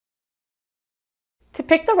To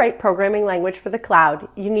pick the right programming language for the cloud,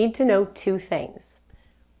 you need to know two things.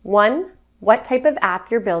 One, what type of app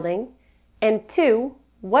you're building, and two,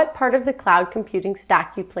 what part of the cloud computing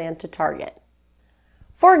stack you plan to target.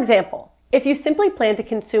 For example, if you simply plan to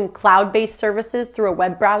consume cloud-based services through a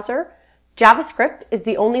web browser, JavaScript is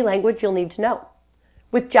the only language you'll need to know.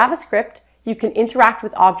 With JavaScript, you can interact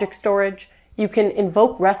with object storage, you can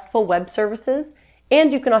invoke RESTful web services,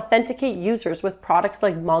 and you can authenticate users with products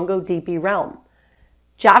like MongoDB Realm.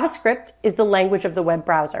 JavaScript is the language of the web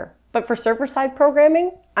browser, but for server-side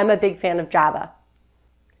programming, I'm a big fan of Java.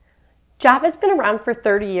 Java's been around for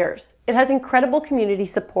 30 years. It has incredible community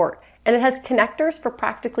support, and it has connectors for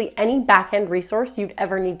practically any back-end resource you'd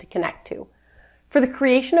ever need to connect to. For the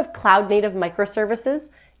creation of cloud-native microservices,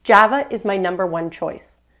 Java is my #1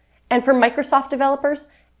 choice. And for Microsoft developers,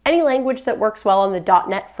 any language that works well on the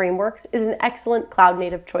 .NET frameworks is an excellent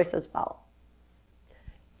cloud-native choice as well.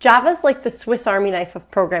 Java's like the Swiss Army knife of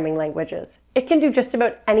programming languages. It can do just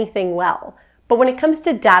about anything well, but when it comes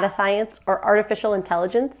to data science or artificial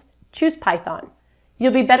intelligence, choose Python.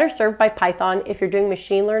 You'll be better served by Python if you're doing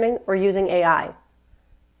machine learning or using AI.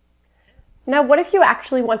 Now, what if you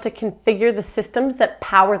actually want to configure the systems that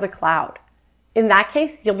power the cloud? In that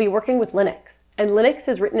case, you'll be working with Linux, and Linux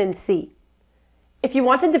is written in C. If you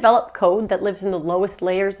want to develop code that lives in the lowest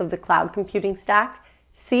layers of the cloud computing stack,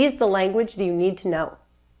 C is the language that you need to know.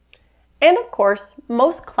 And of course,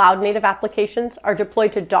 most cloud-native applications are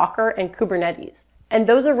deployed to Docker and Kubernetes, and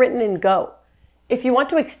those are written in Go. If you want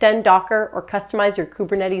to extend Docker or customize your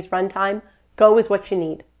Kubernetes runtime, Go is what you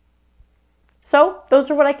need. So,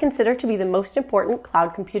 those are what I consider to be the most important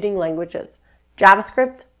cloud computing languages: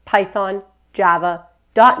 JavaScript, Python, Java,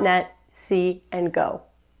 .NET, C, and Go.